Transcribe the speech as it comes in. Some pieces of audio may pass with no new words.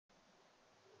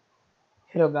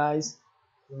Hello guys,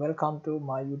 welcome to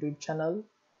my YouTube channel.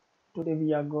 Today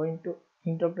we are going to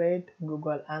integrate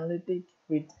Google Analytics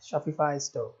with Shopify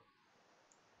Store.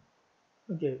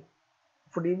 Okay,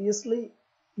 previously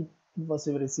it was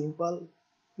very simple.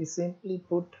 We simply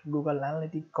put Google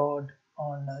Analytics code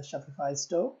on Shopify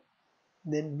Store.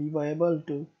 Then we were able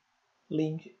to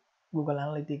link Google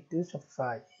Analytics to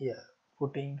Shopify here,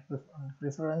 putting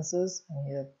preferences and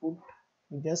here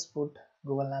we just put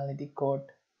Google Analytics code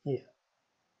here.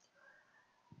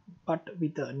 But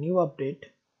with a new update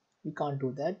we can't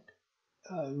do that.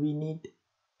 We need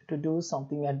to do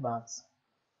something advanced.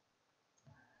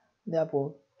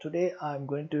 Therefore today I'm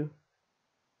going to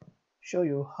show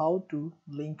you how to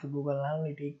link Google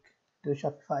Analytics to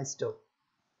Shopify Store.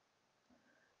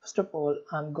 First of all,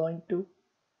 I'm going to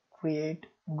create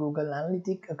Google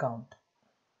Analytics account.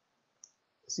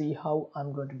 See how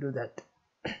I'm going to do that.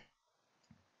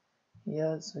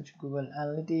 Here search Google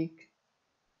Analytics,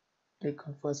 click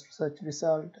on first search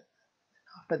result.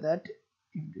 After that,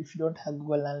 if you don't have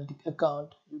Google Analytics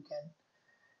account, you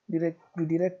can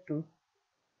redirect to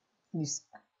this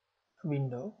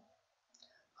window.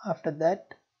 After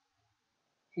that,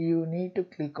 you need to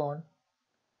click on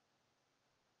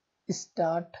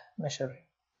start measuring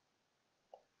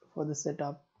for the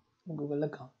setup Google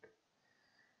account.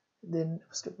 Then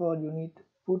first of all, you need to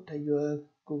put your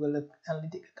Google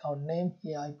Analytics account name.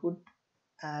 Here I put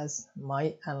as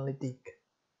my analytic.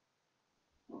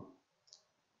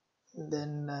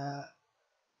 Then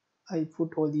I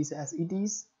put all these as it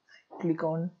is. Click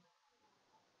on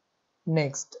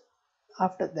next.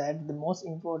 After that, the most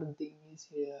important thing is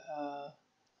here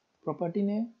property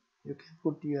name. You can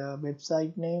put your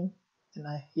website name.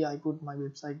 Then here I put my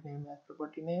website name as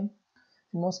property name.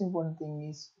 The most important thing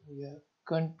is your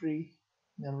country,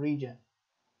 the region.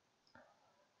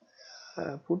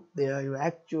 Put there your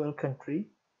actual country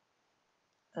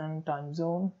and time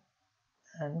zone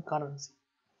and currency.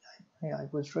 Here I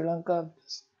put Sri Lanka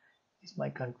because it's my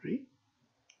country.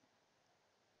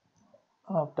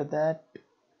 After that,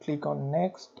 click on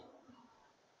next.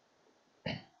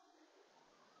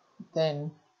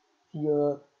 Then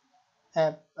your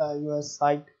app, your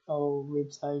site or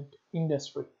website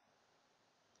industry.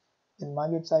 Then my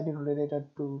website is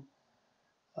related to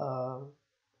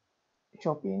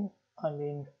shopping,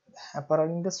 apparel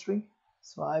industry.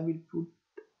 So I will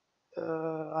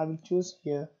choose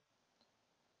here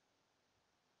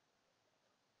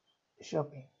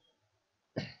shopping.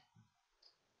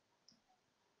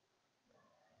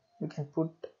 You can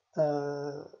put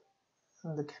the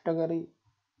category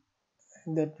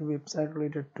that website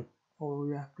related to, or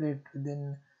you have played.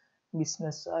 Then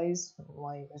business size,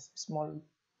 my small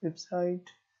website.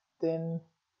 Then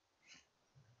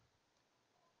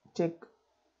check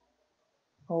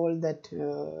all that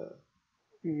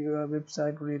your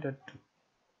website related to.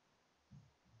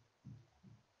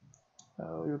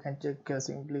 You can check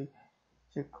simply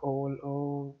check all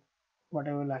or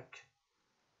whatever like.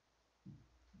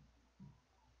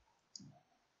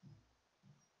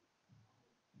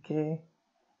 Okay,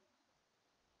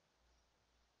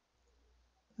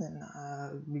 then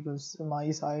because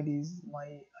my site is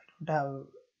I don't have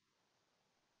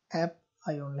app,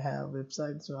 I only have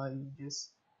website, so I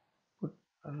just put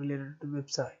related to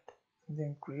website.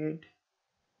 Then create.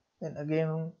 Then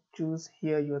again choose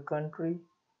here your country,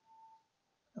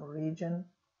 region.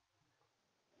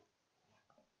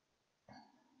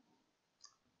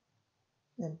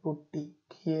 Then put tick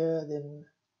here. Then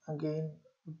again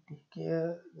put tick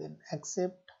here. Then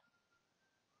accept.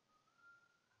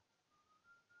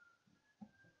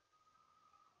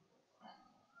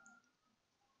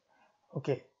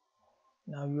 Okay,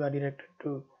 now you are directed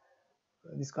to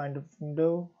this kind of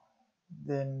window.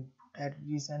 Then add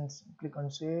recents, click on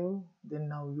save. Then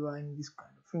now you are in this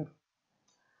kind of window.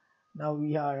 Now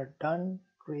we are done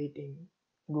creating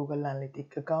Google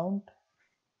Analytics account.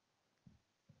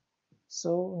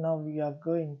 So now we are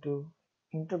going to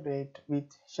integrate with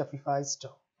Shopify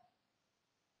Store.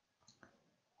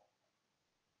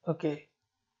 Okay,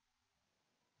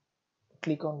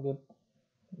 click on web,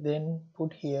 then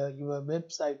put here your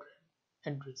website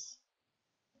address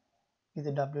with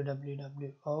the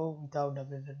www or without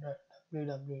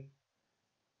www.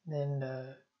 Then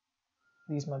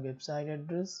this is my website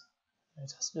address,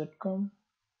 just.com,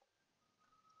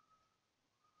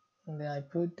 and then I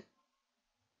put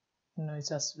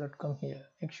just.com here.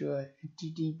 Make sure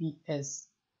https.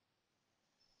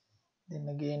 Then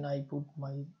again I put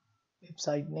my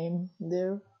website name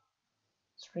there,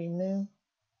 stream name.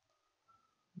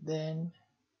 Then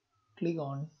click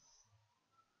on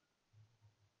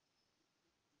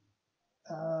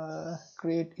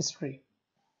create stream.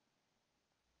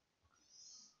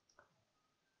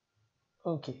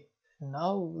 Okay,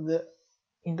 now the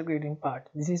integrating part.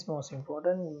 This is most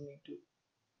important. You need to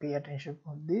pay attention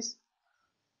on this.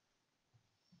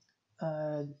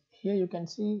 Here you can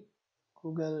see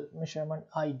Google measurement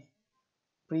ID.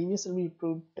 Previously we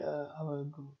put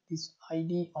this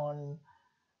ID on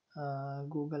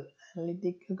Google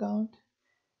Analytic account.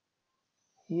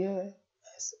 Here,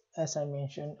 as I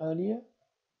mentioned earlier,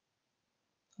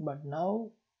 but now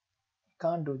we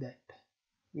can't do that.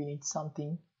 We need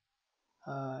something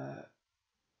uh,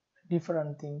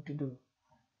 different thing to do.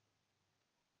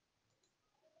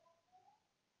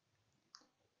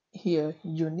 Here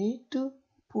you need to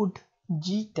put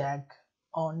G tag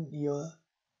on your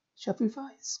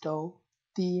Shopify Store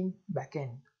theme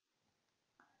backend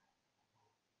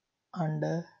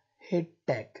under head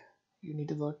tag. You need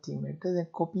to go theme editor, then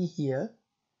copy here,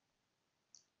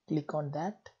 click on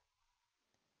that,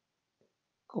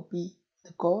 copy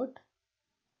the code,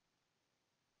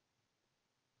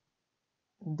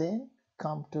 then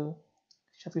come to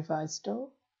Shopify Store,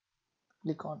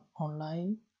 click on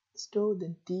online store,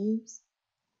 then themes,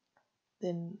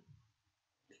 then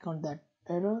click on that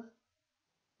error,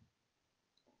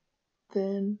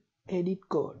 then edit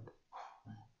code.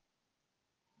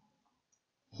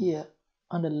 Here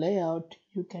under layout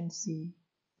you can see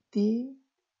theme.liquid.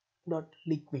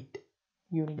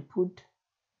 You need to put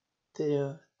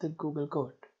the Google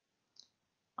code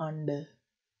under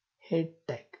head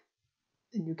tag.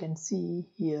 Then you can see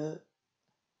here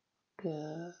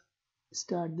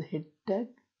start the head tag,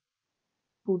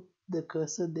 put the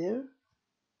cursor there,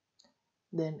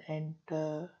 then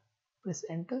press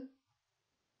enter.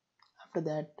 After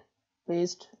that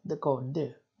paste the code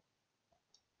there.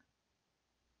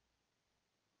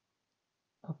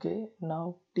 Okay,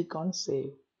 now click on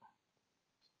save.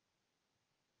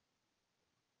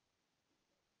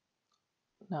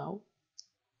 Now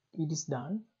it is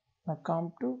done. Now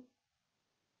come to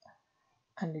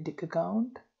analytic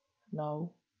account.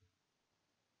 Now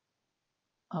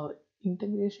our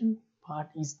integration part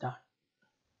is done.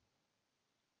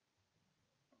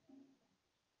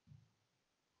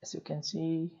 As you can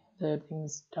see, everything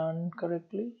is done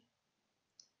correctly.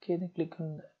 Okay, then click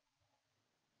on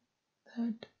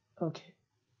that. Okay,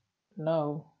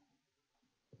 now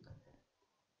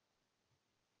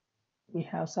we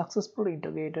have successfully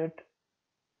integrated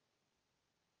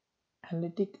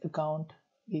analytic account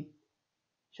with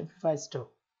Shopify Store.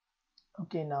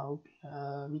 Okay, now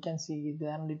we can see the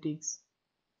analytics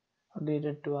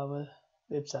related to our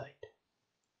website.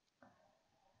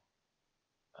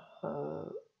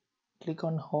 Click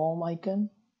on home icon,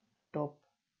 top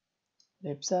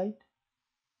website.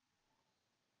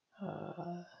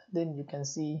 Then you can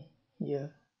see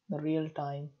here the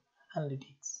real-time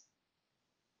analytics.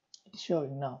 It is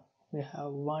showing now. We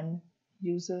have one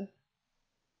user.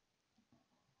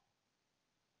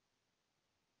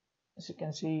 As you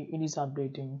can see, it is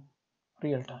updating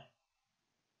real time.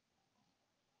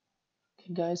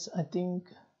 Okay guys, I think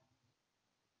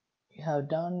we have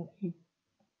done it.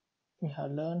 We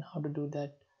have learned how to do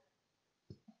that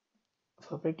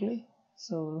perfectly.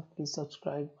 So please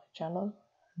subscribe my channel.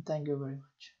 Thank you very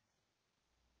much.